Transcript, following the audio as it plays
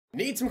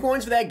Need some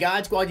coins for that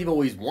God Squad you've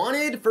always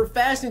wanted? For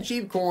fast and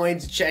cheap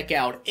coins, check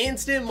out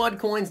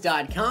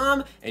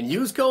instantmudcoins.com and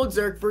use code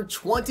ZIRK for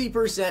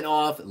 20%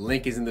 off.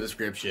 Link is in the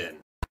description.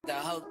 The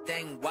whole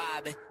thing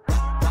wobbin',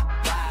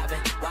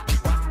 wobbin',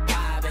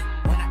 wobbin'.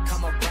 When I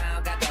come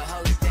around, got the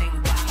whole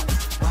thing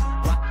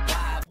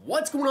wobbin'.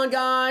 What's going on,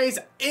 guys?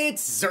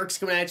 It's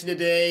Zirksee coming at you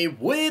today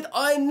with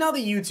another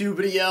YouTube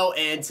video,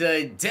 and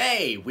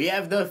today we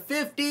have the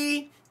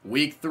 50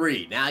 Week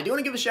 3. Now, I do want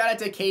to give a shout out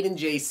to Caden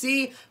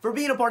JC for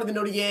being a part of the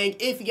Noti Gang.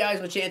 If you guys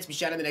want a chance to be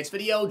shouted in the next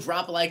video,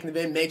 drop a like in the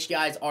video, make sure you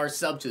guys are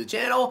subbed to the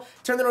channel,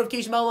 turn the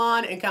notification bell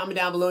on, and comment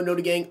down below,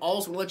 Noti Gang.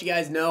 Also, to let you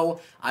guys know,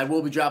 I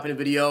will be dropping a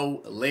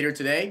video later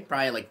today,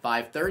 probably like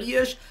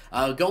 5:30-ish,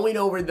 going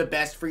over the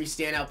best free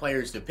standout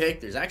players to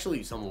pick. There's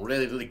actually some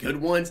really good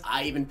ones.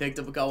 I even picked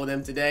up a couple of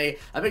them today.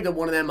 I picked up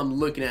one of them I'm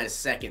looking at a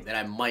second that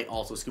I might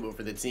also scoop up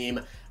for the team.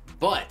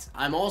 But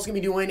I'm also going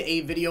to be doing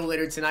a video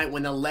later tonight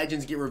when the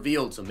legends get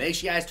revealed. So make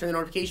sure you guys turn the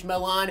notification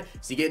bell on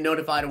so you get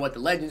notified of what the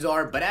legends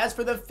are. But as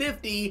for the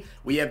 50,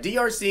 we have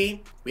Zirksee,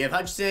 we have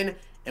Hutchinson,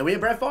 and we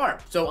have Favre.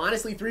 So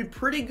honestly, 3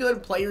 pretty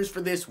good players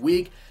for this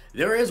week.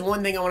 There is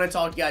one thing I want to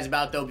talk to you guys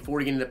about, though, before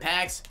we get into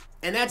packs.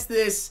 And that's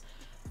this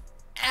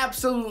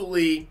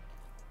absolutely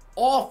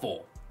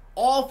awful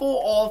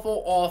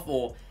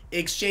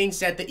exchange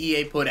set that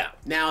EA put out.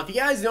 Now, if you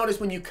guys notice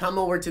when you come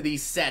over to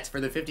these sets for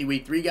the 50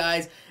 Week 3,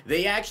 guys,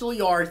 they actually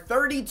are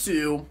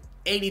 32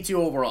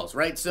 82 overalls,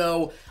 right?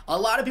 So a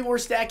lot of people were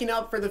stacking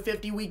up for the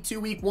 50 Week 2,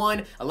 Week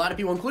 1. A lot of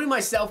people, including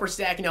myself, were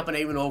stacking up on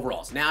 81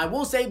 overalls. Now, I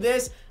will say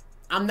this.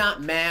 I'm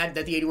not mad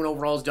that the 81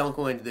 overalls don't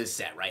go into this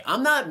set, right?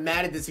 I'm not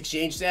mad at this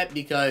exchange set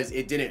because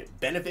it didn't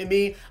benefit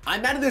me.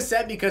 I'm mad at this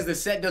set because the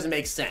set doesn't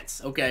make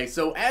sense, okay?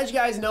 So as you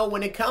guys know,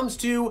 when it comes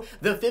to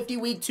the 50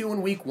 Week 2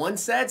 and Week 1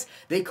 sets,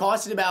 they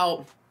costed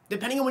about,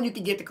 depending on when you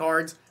can get the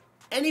cards,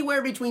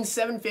 anywhere between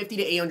 750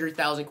 to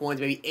 800,000 coins,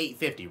 maybe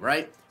 850,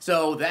 right?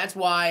 So that's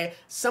why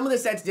some of the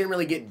sets didn't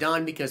really get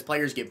done because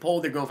players get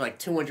pulled. They're going for like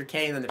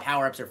 200K and then the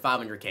power-ups are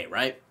 500K,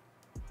 right?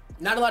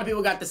 Not a lot of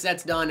people got the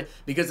sets done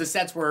because the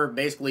sets were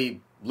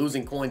basically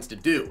losing coins to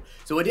do.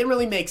 So it didn't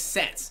really make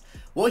sense.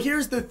 Well,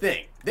 here's the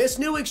thing. This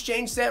new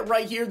exchange set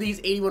right here, these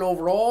 81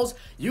 overalls,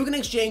 you can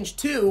exchange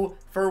 2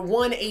 for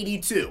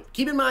 182.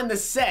 Keep in mind the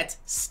set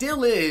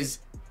still is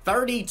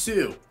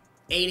 32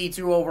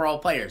 82 overall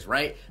players,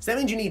 right? So that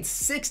means you need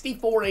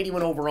 64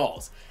 81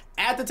 overalls.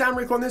 At the time of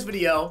recording this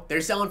video,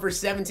 they're selling for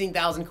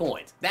 17,000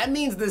 coins. That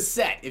means the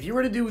set, if you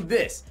were to do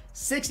this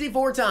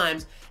 64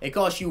 times, it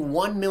costs you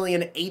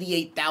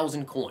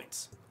 1,088,000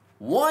 coins.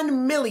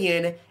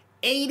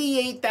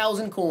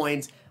 1,088,000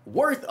 coins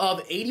worth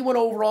of 81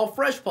 overall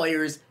fresh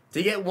players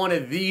to get one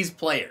of these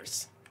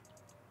players.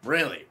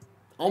 Really.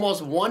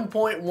 Almost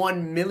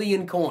 1.1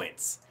 million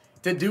coins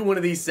to do one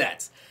of these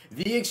sets.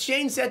 The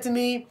exchange set, to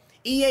me,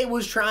 EA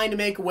was trying to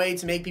make a way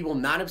to make people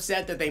not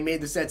upset that they made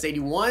the sets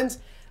 81s.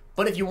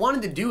 But if you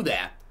wanted to do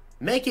that,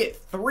 make it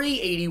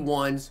 3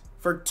 81s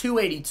for 2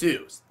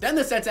 82s. Then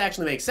the sets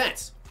actually make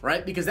sense,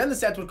 right? Because then the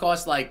sets would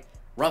cost like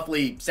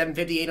roughly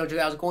 750,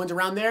 800,000 coins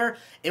around there.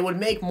 It would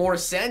make more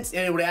sense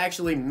and it would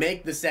actually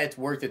make the sets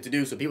worth it to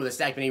do. So people that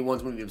stacked 81s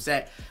wouldn't be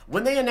upset.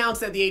 When they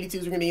announced that the 82s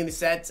were going to be in the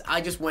sets, I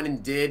just went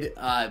and did,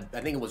 I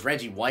think it was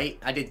Reggie White.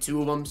 I did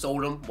 2 of them,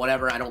 sold them,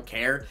 whatever. I don't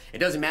care. It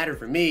doesn't matter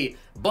for me.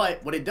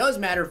 But what it does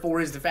matter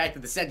for is the fact that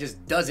the set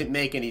just doesn't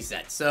make any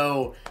sense.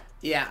 So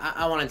yeah,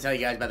 I want to tell you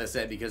guys about this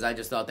set because I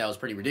just thought that was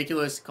pretty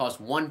ridiculous. It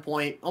cost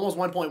almost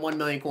 1.1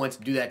 million coins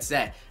to do that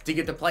set to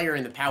get the player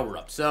in the power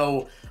up.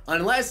 So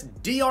unless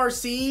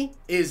Zirksee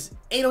is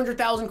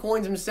 800,000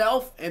 coins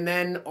himself, and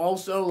then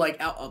also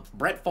like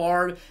Brett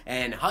Favre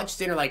and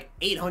Hutchinson are like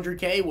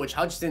 800K, which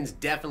Hutchinson's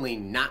definitely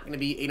not going to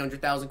be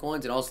 800,000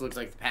 coins. It also looks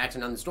like the packs are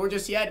not in the store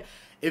just yet.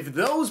 If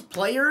those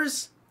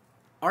players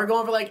are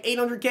going for like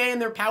 800K and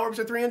their power ups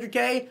are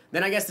 300K,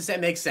 then I guess the set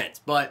makes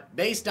sense. But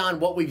based on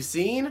what we've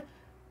seen,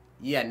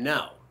 yeah,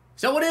 no.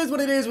 So it is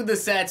what it is with the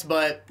sets,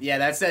 but yeah,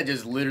 that set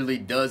just literally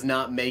does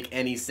not make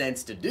any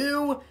sense to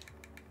do.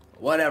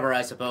 Whatever,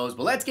 I suppose.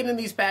 But let's get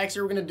into these packs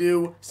here. We're going to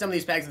do some of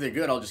these packs. If they're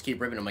good, I'll just keep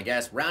ripping them, I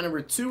guess. Round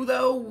number 2,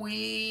 though,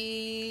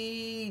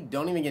 we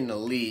don't even get an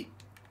elite.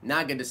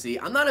 Not good to see.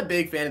 I'm not a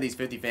big fan of these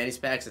 50 fantasy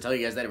packs. I tell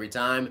you guys that every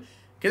time,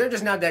 because they're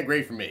just not that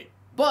great for me.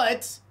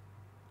 But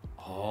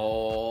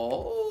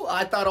oh,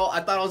 I thought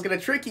I was gonna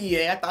trick you.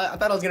 Yeah, I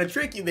thought I was gonna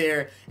trick you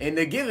there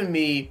into giving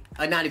me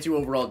a 92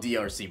 overall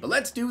Zirksee. But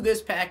let's do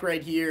this pack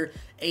right here,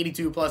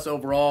 82 plus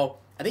overall.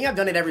 I think I've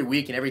done it every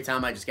week, and every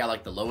time I just got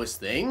like the lowest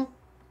thing.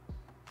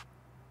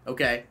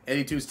 Okay,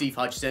 82 Steve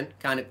Hutchinson.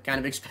 Kind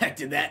of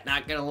expected that.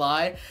 Not gonna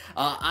lie.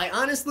 I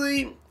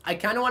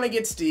kind of want to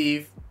get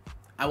Steve.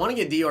 I want to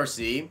get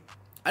Zirksee.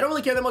 I don't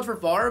really care that much for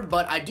Favre,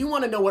 but I do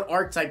want to know what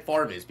archetype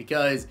Favre is,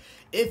 because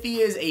if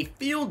he is a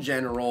field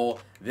general,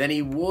 then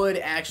he would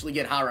actually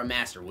get Hara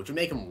Master, which would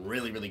make him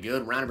really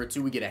good. Round number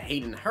 2, we get a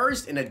Hayden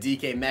Hurst and a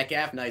DK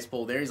Metcalf. Nice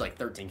pull there. He's like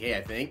 13K,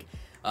 I think.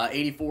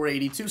 84,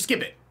 82.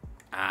 Skip it.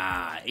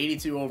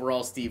 82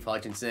 overall Steve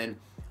Hutchinson.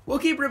 We'll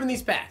keep ripping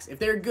these packs. If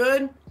they're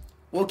good,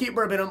 we'll keep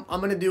ripping them. I'm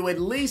going to do at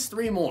least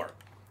 3 more.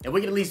 If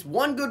we get at least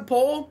one good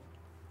pull,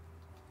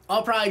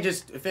 I'll probably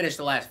just finish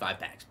the last 5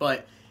 packs.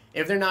 But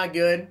if they're not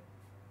good,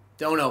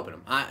 don't open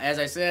them. As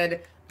I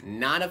said,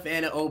 not a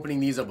fan of opening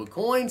these up with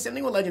coins. Same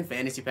thing with Legend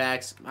Fantasy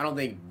packs. I don't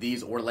think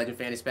these or Legend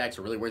Fantasy packs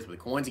are really worth it with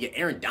coins. You get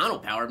Aaron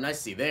Donald power. Nice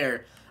to see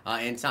there.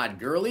 And Todd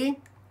Gurley.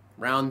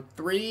 Round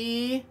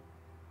 3.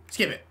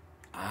 Skip it.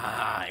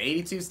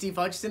 82 Steve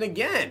Hutchinson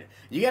again.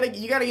 You gotta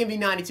give me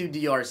 92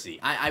 DRC.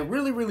 I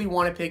really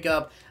want to pick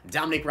up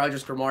Dominic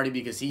Rodgers-Cromartie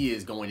because he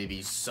is going to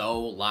be so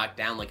locked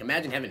down. Like,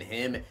 imagine having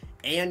him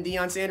and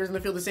Deion Sanders in the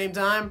field at the same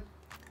time.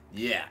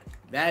 Yeah,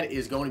 that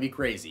is going to be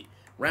crazy.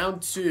 Round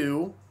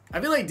 2. I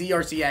feel like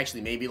DRC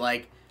actually maybe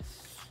like,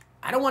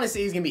 I don't want to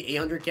say he's going to be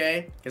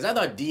 800K because I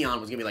thought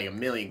Deion was going to be like 1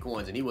 million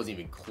coins and he wasn't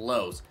even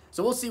close.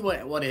 So we'll see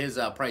what his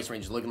price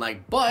range is looking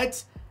like.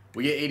 But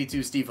we get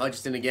 82 Steve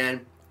Hutchinson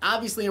again.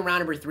 Obviously in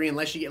round number 3,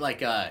 unless you get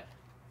like a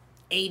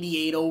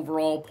 88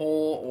 overall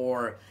pull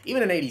or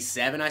even an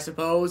 87, I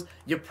suppose,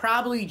 you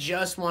probably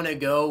just want to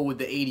go with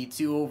the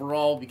 82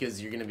 overall because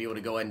you're going to be able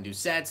to go ahead and do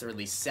sets or at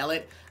least sell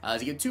it. So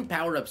you get 2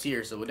 power-ups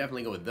here, so we'll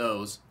definitely go with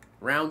those.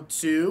 Round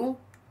 2,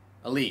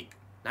 elite.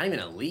 Not even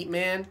elite,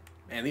 man.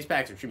 Man, these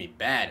packs are treating me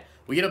bad.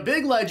 We get a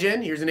big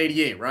legend. Here's an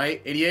 88,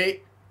 right?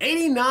 88.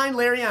 89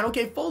 Larry Allen.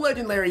 Okay, full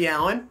legend Larry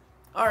Allen.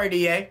 All right,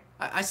 EA.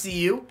 I see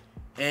you.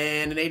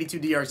 And an 82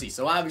 DRC.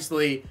 So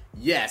obviously,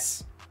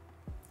 yes,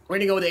 we're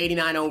going to go with the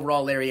 89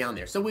 overall Larry Allen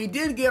there. So we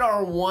did get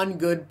our 1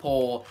 good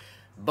pull,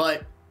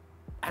 but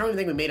I don't even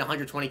think we made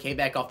 120K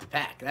back off the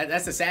pack.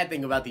 That's the sad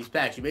thing about these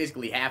packs. You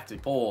basically have to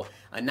pull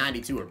a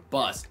 92 or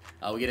bust.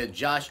 We get a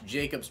Josh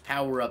Jacobs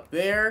power up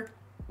there.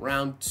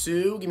 Round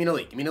 2, give me an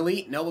elite. Give me an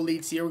elite. No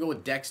elites here. We'll go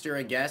with Dexter,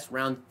 I guess.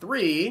 Round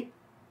 3,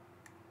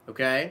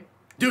 okay.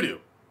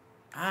 Doo-doo.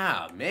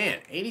 Ah, man.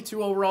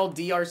 82 overall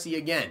DRC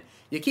again.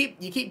 You keep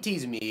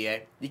teasing me,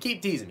 EA. You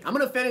keep teasing me. I'm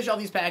going to finish all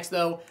these packs,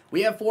 though.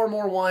 We have 4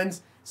 more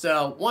ones,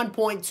 so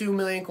 1.2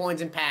 million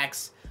coins in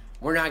packs.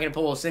 We're not going to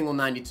pull a single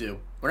 92.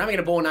 We're not going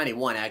to pull a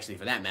 91, actually,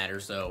 for that matter.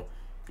 So,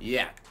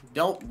 yeah.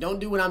 Don't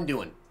do what I'm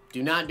doing.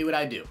 Do not do what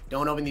I do.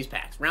 Don't open these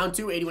packs. Round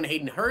 2, 81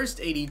 Hayden Hurst.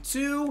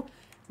 82.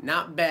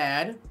 Not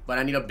bad, but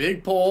I need a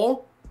big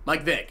pull.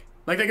 Mike Vick.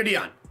 Mike Vick or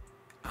Deion.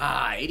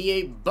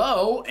 88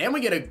 Bo. And we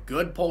get a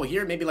good pull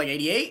here. Maybe like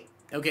 88.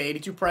 Okay,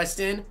 82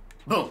 Preston.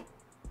 Boom.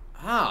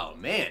 Oh,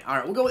 man. All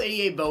right, we'll go with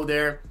 88 Bo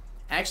there.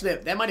 Actually,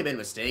 that might have been a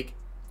mistake.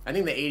 I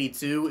think the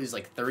 82 is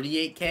like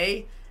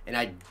 38K, and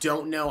I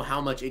don't know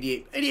how much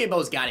 88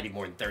 Bo's got to be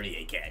more than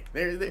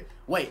 38K.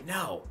 Wait,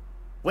 no.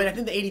 Wait, I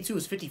think the 82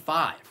 is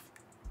 55.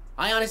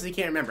 I honestly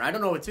can't remember. I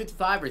don't know if it's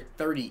 55 or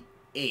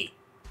 38.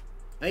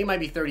 I think it might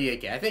be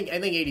 38K. I think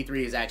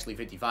 83 is actually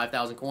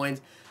 55,000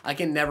 coins. I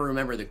can never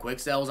remember the quick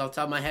sells off the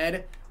top of my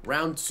head.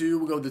 Round 2,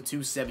 we'll go with the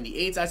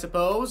 278s, I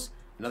suppose.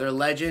 Another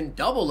legend.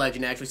 Double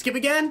legend, actually. Skip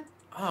again?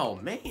 Oh,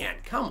 man.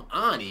 Come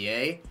on,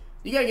 EA.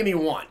 You gotta give me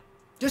 1.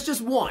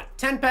 Just 1.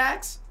 10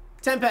 packs?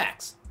 10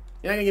 packs.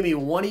 You're not gonna give me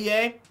 1,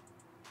 EA?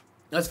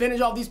 Let's finish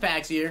off these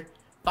packs here.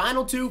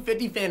 Final 2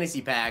 50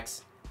 fantasy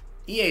packs.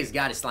 EA's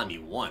got to slime me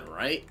 1,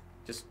 right?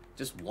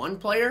 Just 1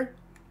 player.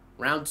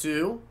 Round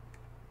 2.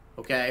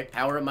 Okay,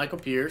 power up Michael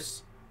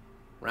Pierce.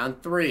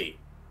 Round 3.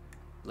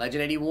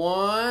 Legend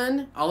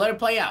 81. I'll let it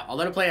play out.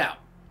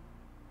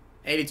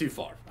 82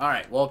 Favre.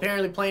 Alright, well,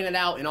 apparently playing it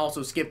out and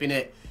also skipping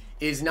it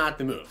is not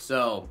the move.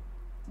 So,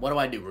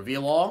 what do?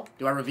 Reveal all?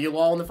 Do I reveal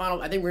all in the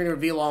final? I think we're going to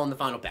reveal all in the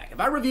final pack. If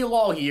I reveal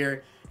all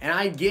here and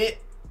I get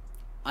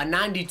a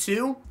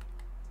 92,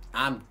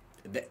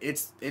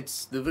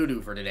 it's the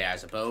voodoo for today, I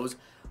suppose.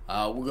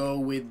 We'll go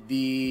with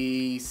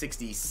the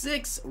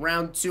 66,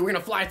 round 2. We're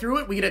going to fly through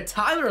it. We get a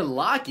Tyler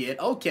Lockett,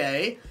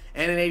 okay,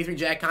 and an 83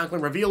 Jack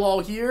Conklin. Reveal all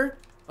here.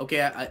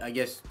 Okay, I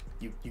guess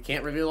you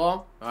can't reveal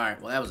all? All right,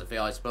 well, that was a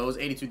fail, I suppose.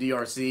 82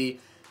 DRC.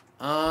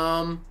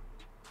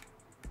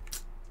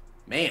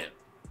 Man.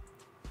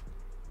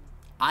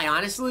 I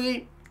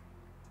honestly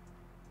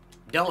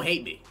don't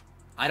hate me.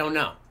 I don't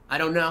know,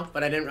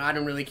 but I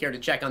don't really care to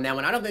check on that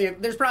one. I don't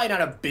think there's probably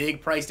not a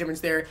big price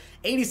difference there.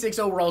 86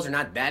 overalls are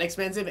not that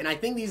expensive, and I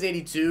think these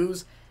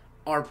 82s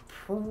are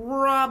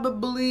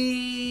probably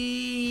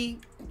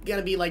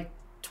gonna be like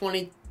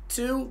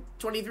 22,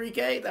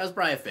 23K. That was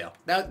probably a fail.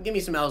 Give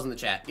me some L's in the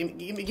chat. Give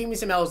me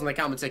some L's in the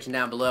comment section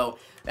down below.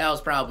 That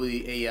was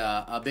probably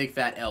a big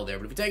fat L there.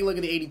 But if you take a look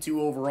at the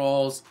 82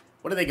 overalls,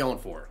 what are they going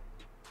for?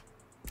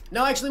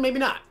 No, actually, maybe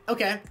not.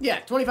 Okay,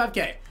 yeah,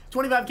 25K.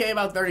 25K,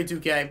 about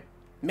 32K.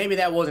 Maybe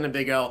that wasn't a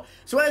big O.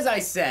 So as I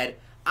said,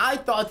 I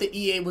thought that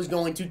EA was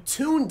going to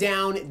tune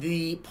down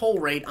the pull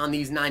rate on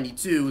these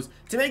 92s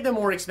to make them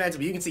more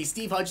expensive. You can see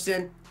Steve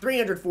Hutchinson,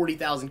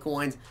 340,000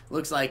 coins.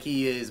 Looks like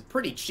he is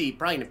pretty cheap.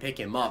 Probably going to pick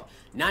him up.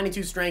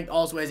 92 strength,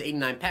 also has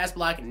 89 pass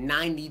block,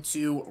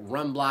 92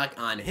 run block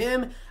on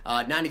him,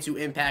 92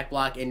 impact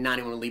block, and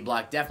 91 elite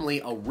block.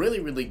 Definitely a really,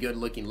 really good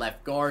looking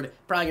left guard.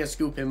 Probably going to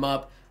scoop him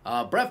up.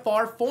 Brett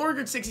Favre,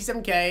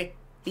 467K.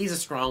 He's a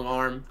strong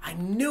arm. I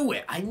knew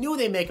it. I knew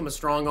they'd make him a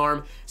strong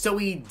arm. So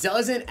he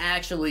doesn't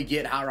actually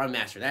get Hot Rod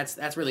Master.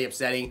 That's really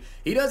upsetting.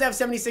 He does have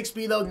 76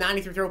 speed though,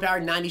 93 throw power,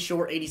 90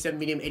 short, 87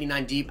 medium,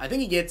 89 deep. I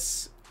think he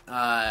gets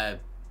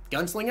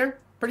gunslinger,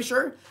 pretty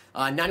sure.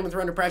 91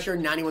 throw under pressure,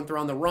 91 throw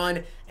on the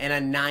run, and a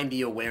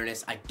 90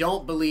 awareness. I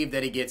don't believe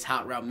that it gets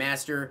Hot Route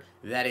Master.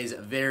 That is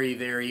very,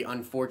 very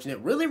unfortunate.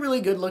 Really, really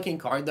good looking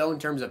card, though, in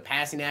terms of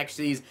passing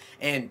accuracies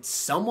and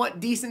somewhat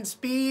decent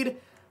speed.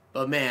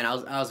 But man, I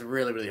was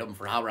really, really hoping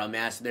for Hot Route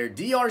Master there.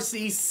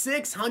 DRC,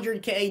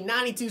 600K,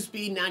 92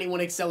 speed,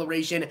 91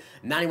 acceleration,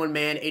 91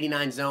 man,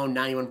 89 zone,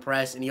 91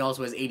 press, and he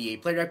also has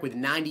 88 play rec with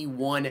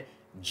 91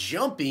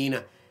 jumping.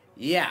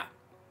 Yeah.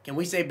 Can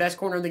we say best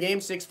corner in the game?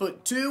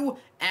 6'2",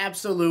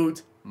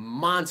 absolute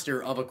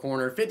monster of a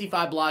corner,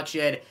 55 block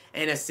shed,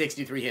 and a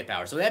 63 hit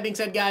power. So that being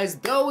said, guys,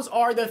 those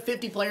are the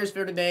 50 players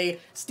for today.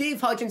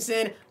 Steve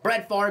Hutchinson,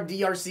 Brett Favre,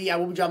 DRC. I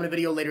will be dropping a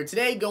video later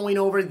today going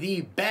over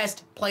the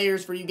best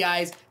players for you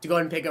guys to go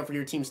ahead and pick up for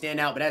your team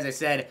standout. But as I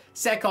said,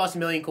 set costs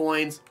 1,000,000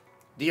 coins.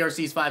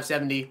 DRC's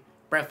 570,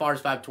 Brett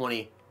Favre's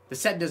 520. The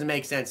set doesn't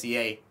make sense,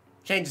 EA.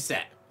 Change the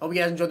set. Hope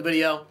you guys enjoyed the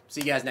video.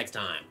 See you guys next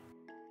time.